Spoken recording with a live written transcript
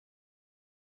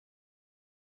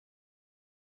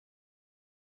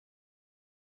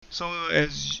So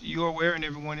as you're aware, and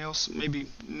everyone else maybe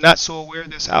not so aware,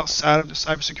 that's outside of the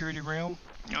cybersecurity realm,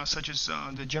 such as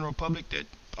the general public, that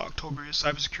October is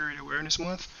Cybersecurity Awareness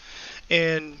Month.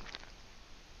 And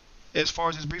as far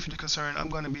as this briefing is concerned, I'm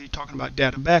going to be talking about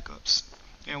data backups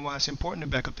and why it's important to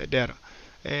back up that data.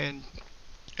 And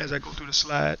as I go through the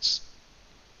slides,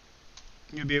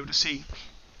 you'll be able to see.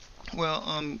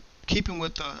 Well, keeping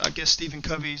with, I guess, Stephen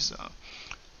Covey's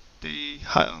the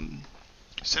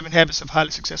 7 Habits of Highly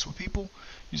Successful People,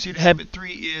 you see the habit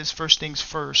 3 is first things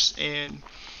first. And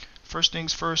first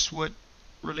things first, what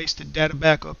relates to data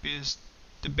backup is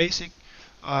the basic,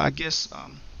 I guess,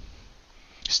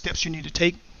 steps you need to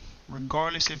take,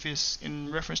 regardless if it's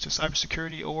in reference to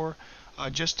cybersecurity or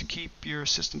just to keep your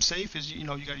system safe. Is you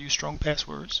got to use strong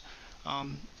passwords.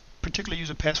 Particularly use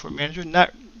a password manager.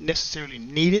 Not necessarily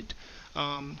needed,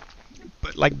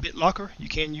 but like BitLocker, you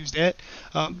can use that.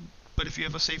 But if you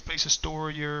have a safe place to store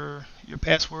your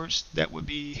passwords, that would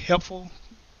be helpful.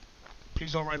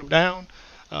 Please don't write them down.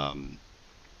 Um,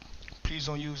 Please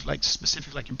don't use like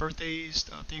specific, like your birthdays,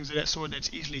 things of that sort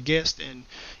that's easily guessed. And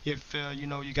if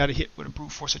you got a hit with a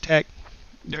brute force attack,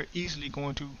 they're easily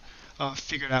going to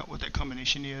figure out what that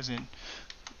combination is. And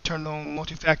turn on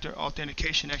multi-factor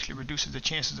authentication actually reduces the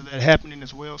chances of that happening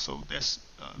as well. So that's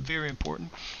very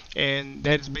important. And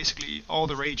that is basically all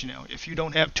the rage now. If you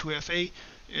don't have 2FA,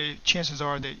 chances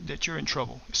are that you're in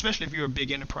trouble, especially if you're a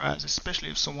big enterprise, especially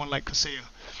if someone like Kaseya.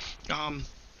 Um,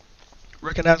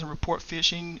 Recognize and report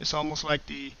phishing. It's almost like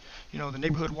the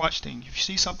neighborhood watch thing. If you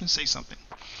see something, say something.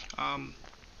 Um,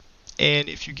 and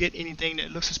if you get anything that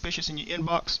looks suspicious in your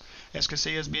inbox, as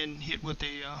Kaseya has been hit with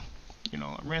a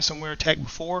ransomware attack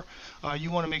before, you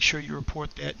want to make sure you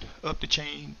report that up the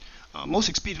chain, most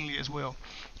expediently as well.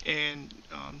 And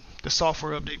the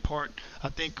software update part, I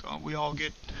think we all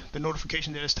get the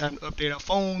notification that it's time to update our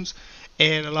phones,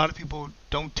 and a lot of people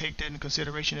don't take that into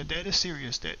consideration. That is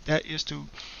serious. That is to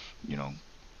you know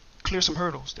clear some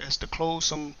hurdles. That's to close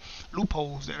some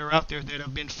loopholes that are out there that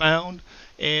have been found,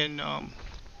 and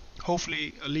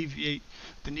hopefully alleviate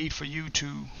the need for you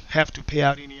to have to pay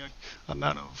out any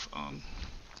amount of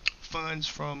funds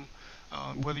from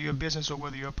whether you're a business or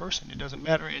whether you're a person. It doesn't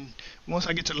matter. And once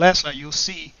I get to the last slide, you'll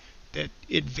see that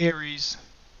it varies.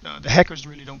 The hackers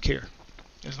really don't care.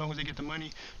 As long as they get the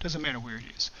money, doesn't matter where it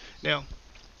is. Now,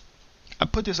 I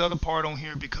put this other part on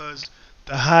here because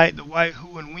the why,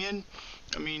 who, and when.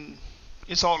 I mean,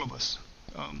 it's all of us.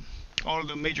 All of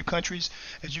the major countries,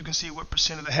 as you can see, what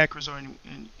percent of the hackers are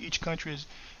in each country is.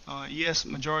 Yes,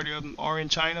 majority of them are in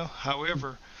China.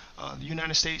 However, the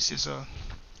United States is a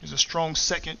strong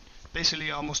second,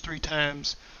 basically almost 3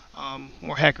 times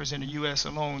more hackers in the U.S.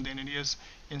 alone than it is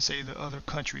in, say, the other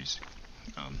countries.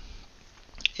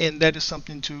 And that is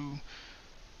something to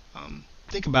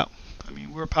think about. I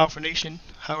mean, we're a powerful nation.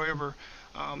 However,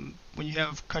 when you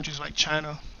have countries like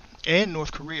China and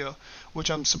North Korea,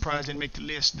 which I'm surprised didn't make the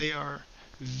list, they are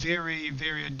very,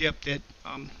 very adept at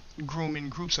grooming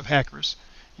groups of hackers,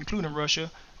 including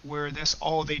Russia, where that's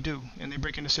all they do. And they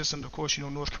break into systems. Of course,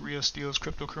 North Korea steals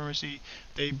cryptocurrency.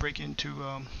 They break into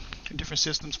different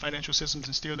systems, financial systems,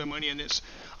 and steal their money. And it's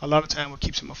a lot of time what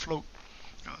keeps them afloat.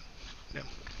 Now,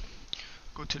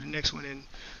 go to the next one and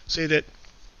say that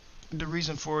the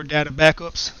reason for data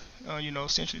backups,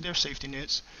 essentially they're safety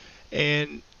nets.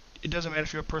 And it doesn't matter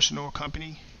if you're a person or a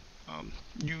company.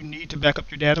 You need to back up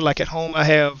your data. Like at home,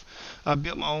 I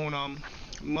built my own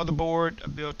motherboard.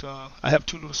 I have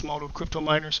 2 small little crypto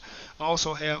miners. I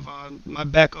also have my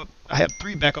backup. I have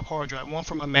 3 backup hard drives. One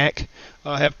for my Mac.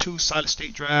 I have 2 solid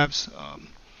state drives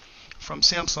from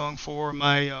Samsung for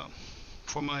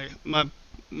my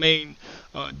main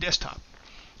desktop.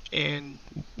 And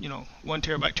 1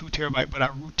 TB, 2 TB. But I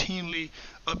routinely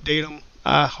update them.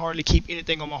 I hardly keep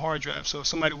anything on my hard drive. So if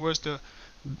somebody was to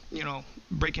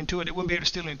break into it, they wouldn't be able to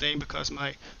steal anything because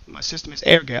my system is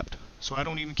air gapped. So I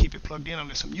don't even keep it plugged in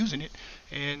unless I'm using it.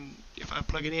 And if I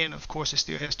plug it in, of course, it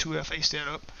still has 2FA set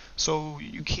up. So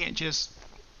you can't just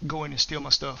go in and steal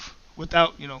my stuff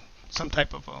without some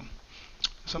type of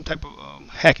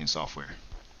hacking software.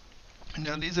 And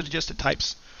now these are just the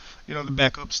types. The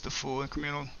backups, the full,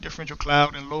 incremental, differential,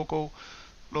 cloud, and local.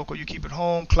 Local, you keep it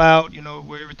home. Cloud,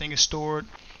 where everything is stored,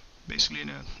 basically in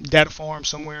a data farm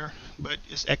somewhere, but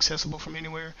it's accessible from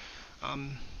anywhere.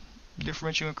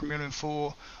 Differential, incremental, and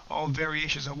full, all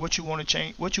variations of what you want to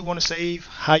change, what you want to save,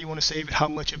 how you want to save it, how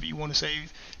much of it you want to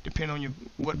save, depending on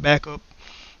what backup,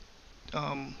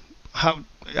 how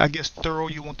I guess thorough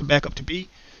you want the backup to be.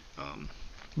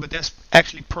 But that's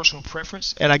actually personal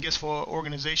preference. And I guess for an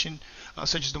organization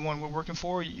such as the one we're working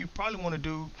for, you probably want to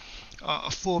do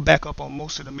a full backup on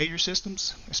most of the major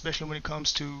systems, especially when it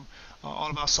comes to all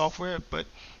of our software. But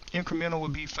incremental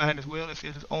would be fine as well if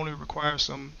it only requires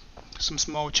some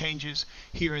small changes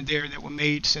here and there that were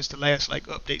made since the last like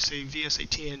update. Say VSA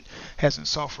 10 has a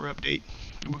software update.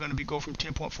 We're going to be go from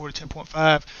 10.4 to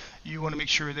 10.5. You want to make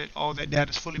sure that all that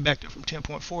data is fully backed up from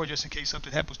 10.4, just in case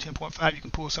something happens 10.5. You can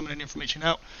pull some of that information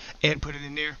out and put it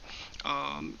in there,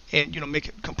 and make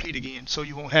it complete again, so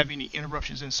you won't have any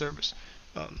interruptions in service.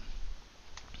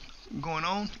 Going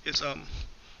on is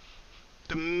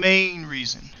the main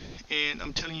reason, and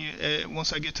I'm telling you,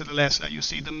 once I get to the last slide, you'll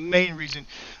see the main reason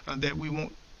that we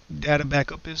want data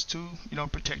backup is to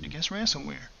protect against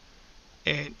ransomware.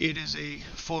 And it is a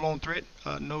full-on threat.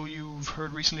 I know you've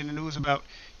heard recently in the news about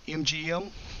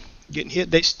MGM getting hit.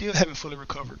 They still haven't fully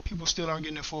recovered. People still aren't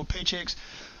getting their full paychecks.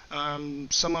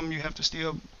 Some of them you have to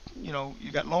still,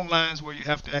 you got long lines where you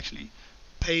have to actually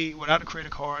pay without a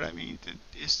credit card. I mean,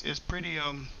 it's pretty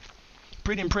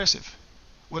impressive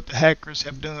what the hackers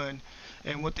have done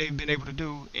and what they've been able to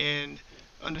do. And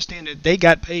understand that they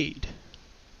got paid.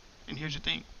 And here's the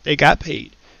thing: they got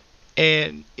paid.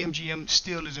 And MGM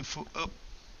still isn't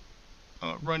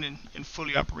running and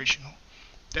fully operational.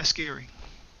 That's scary.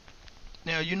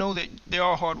 Now, you know that there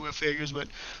are hardware failures, but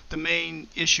the main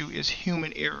issue is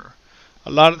human error.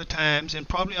 A lot of the times, and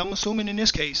probably I'm assuming in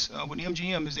this case with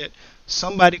MGM, is that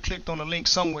somebody clicked on a link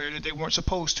somewhere that they weren't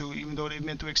supposed to, even though they've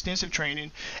been through extensive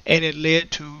training, and it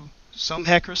led to some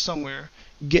hacker somewhere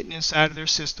getting inside of their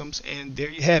systems, and there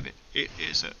you have it.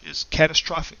 It's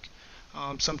catastrophic.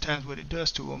 Sometimes what it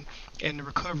does to them, and the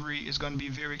recovery is going to be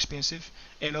very expensive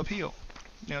and uphill.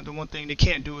 Now, the one thing they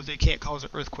can't do is they can't cause an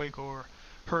earthquake or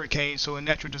hurricane. So in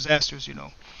natural disasters, you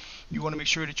want to make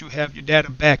sure that you have your data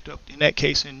backed up. In that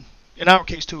case, and in our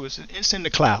case too, it's in the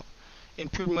cloud, and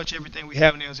pretty much everything we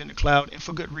have now is in the cloud, and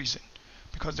for good reason,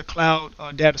 because the cloud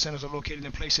data centers are located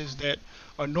in places that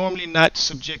are normally not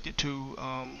subjected to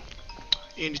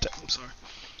any type.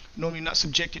 Normally not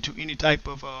subjected to any type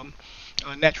of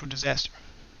natural disaster.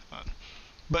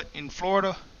 But in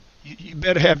Florida, you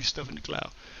better have your stuff in the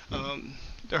cloud.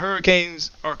 The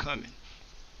hurricanes are coming.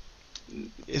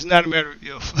 It's not a matter of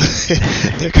if.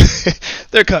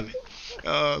 They're coming.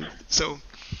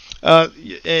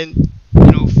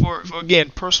 For again,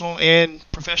 personal and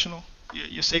professional,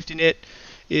 your safety net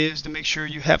is to make sure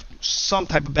you have some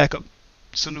type of backup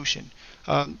solution.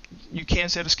 You can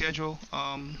set a schedule.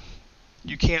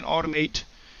 You can automate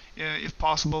if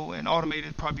possible, and automate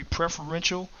is probably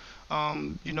preferential.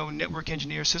 Network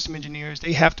engineers, system engineers,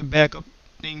 they have to back up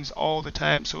things all the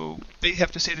time, so they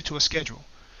have to set it to a schedule,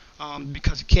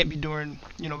 because it can't be during,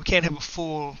 we can't have a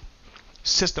full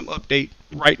system update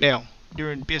right now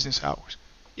during business hours.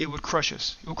 It would crush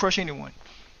us. It would crush anyone.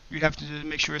 You'd have to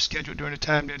make sure it's scheduled during a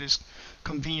time that is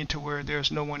convenient to where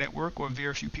there's no one at work or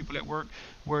very few people at work,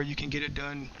 where you can get it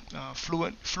done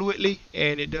fluidly,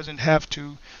 and it doesn't have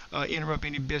to interrupt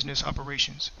any business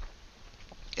operations.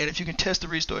 And if you can test the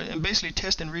restore, and basically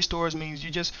testing restores means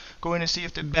you just go in and see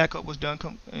if the backup was done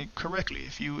correctly.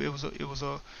 If it was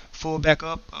a full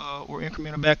backup or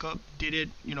incremental backup, did it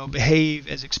behave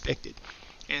as expected?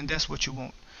 And that's what you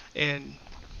want. And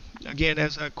again,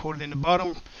 as I quoted in the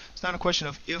bottom, it's not a question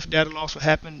of if data loss will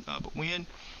happen, but when.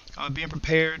 Being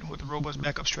prepared with a robust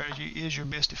backup strategy is your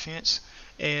best defense,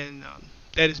 and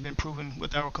that has been proven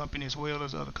with our company as well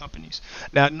as other companies.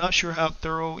 Now, I'm not sure how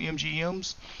thorough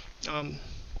MGM's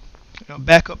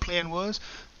backup plan was,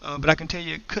 but I can tell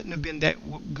you it couldn't have been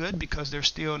that good, because they're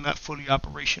still not fully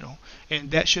operational,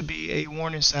 and that should be a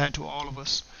warning sign to all of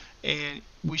us. And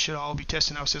we should all be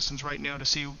testing our systems right now to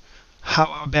see how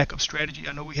our backup strategy.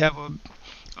 I know we have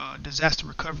a disaster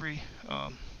recovery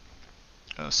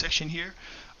section here,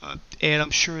 and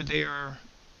I'm sure they are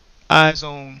eyes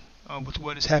on with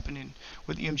what is happening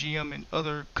with MGM and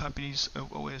other companies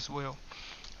as well.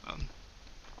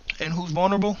 And who's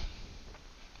vulnerable?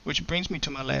 Which brings me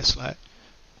to my last slide.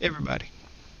 Everybody.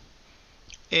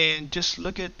 And just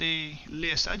look at the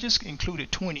list. I just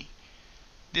included 20.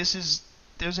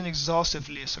 There's an exhaustive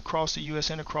list across the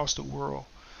U.S. and across the world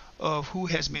of who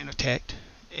has been attacked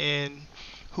and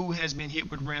who has been hit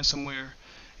with ransomware.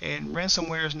 And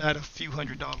ransomware is not a few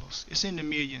 $100s. It's in the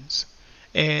millions.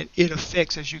 And it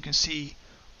affects, as you can see,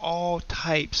 all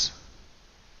types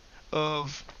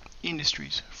of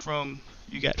industries. From,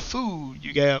 you got food,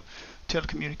 you got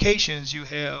telecommunications, you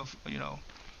have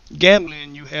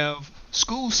gambling, you have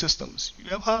school systems, you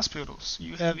have hospitals,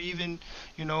 you have even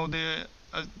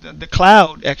the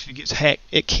cloud actually gets hacked.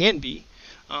 It can be,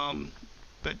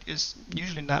 but it's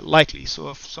usually not likely. So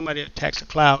if somebody attacks a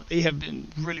cloud, they have been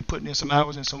really putting in some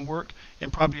hours and some work,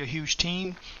 and probably a huge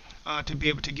team. to be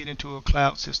able to get into a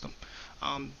cloud system.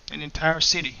 An entire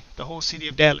city, the whole city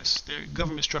of Dallas, their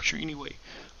government structure anyway.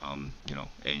 And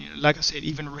like I said,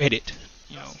 even Reddit.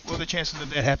 What are the chances of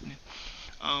that happening?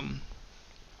 Um,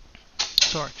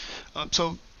 sorry.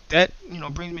 So that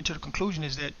brings me to the conclusion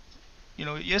is that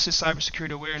yes, it's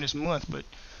Cybersecurity Awareness Month, but it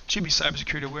should be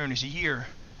Cybersecurity Awareness Year.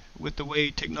 With the way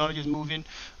technology is moving,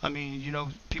 I mean,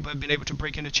 people have been able to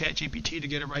break into ChatGPT to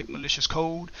get it right malicious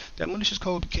code. That malicious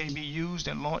code can be used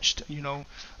and launched, in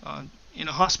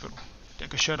a hospital that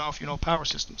could shut off, power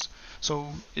systems.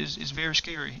 So it's very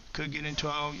scary. Could get into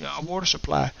our water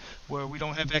supply where we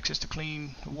don't have access to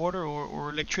clean water or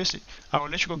electricity. Our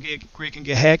electrical grid can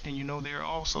get hacked, and there are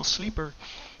also sleeper.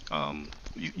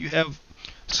 You have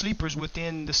sleepers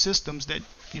within the systems that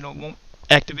won't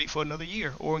activate for another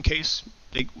year, or in case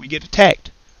we get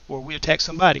attacked or we attack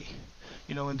somebody,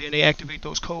 and then they activate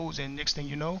those codes, and next thing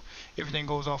you know, everything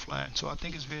goes offline. So I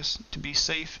think it's best to be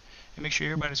safe and make sure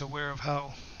everybody's aware of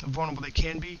how vulnerable they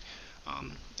can be,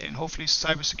 and hopefully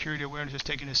cybersecurity awareness is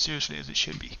taken as seriously as it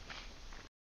should be.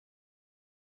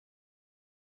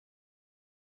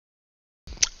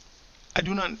 I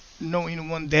do not know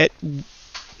anyone that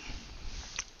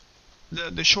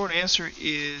the short answer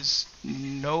is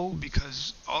no,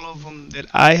 because all of them that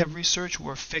I have researched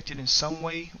were affected in some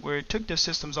way where it took their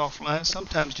systems offline,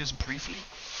 sometimes just briefly,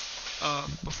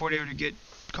 before they were to get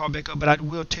called back up. But I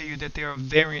will tell you that there are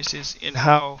variances in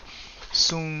how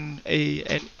soon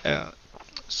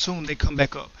soon they come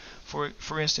back up.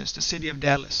 For instance, the city of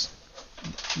Dallas,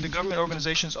 the government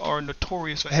organizations are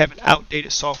notorious for having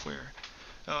outdated software.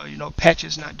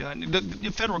 Patches not done.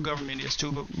 The federal government is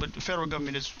too, but the federal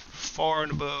government is far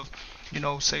and above,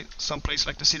 say someplace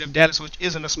like the city of Dallas, which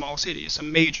isn't a small city; it's a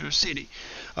major city.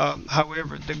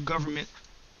 However, the government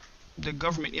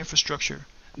infrastructure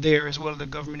there, as well as the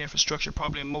government infrastructure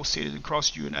probably in most cities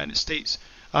across the United States,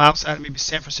 outside of maybe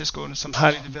San Francisco and some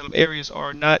highly developed areas,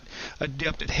 are not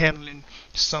adept at handling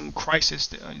some crisis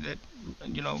that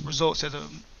results as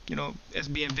as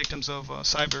being victims of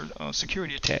cyber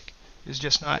security attack. It's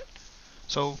just not.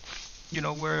 So,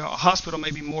 where a hospital may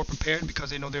be more prepared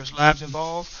because they know there's lives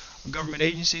involved, government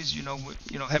agencies,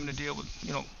 having to deal with,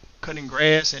 cutting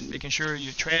grass and making sure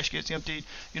your trash gets emptied,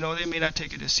 they may not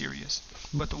take it as serious.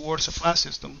 But the water supply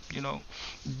system,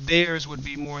 theirs would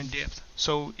be more in depth.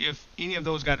 So if any of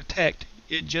those got attacked,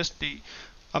 it just the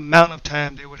amount of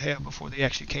time they would have before they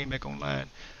actually came back online.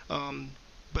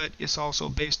 But it's also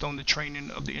based on the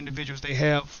training of the individuals they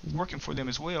have working for them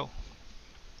as well.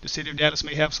 The city of Dallas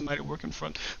may have somebody working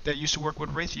from that used to work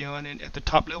with Raytheon and at the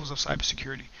top levels of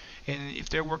cybersecurity. And if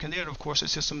they're working there, of course, the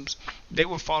systems they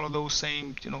will follow those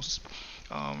same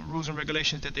rules and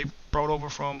regulations that they brought over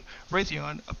from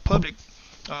Raytheon, a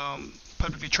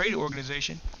publicly traded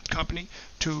organization company,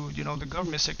 to the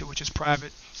government sector, which is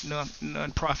private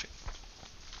non-profit.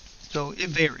 So it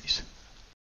varies.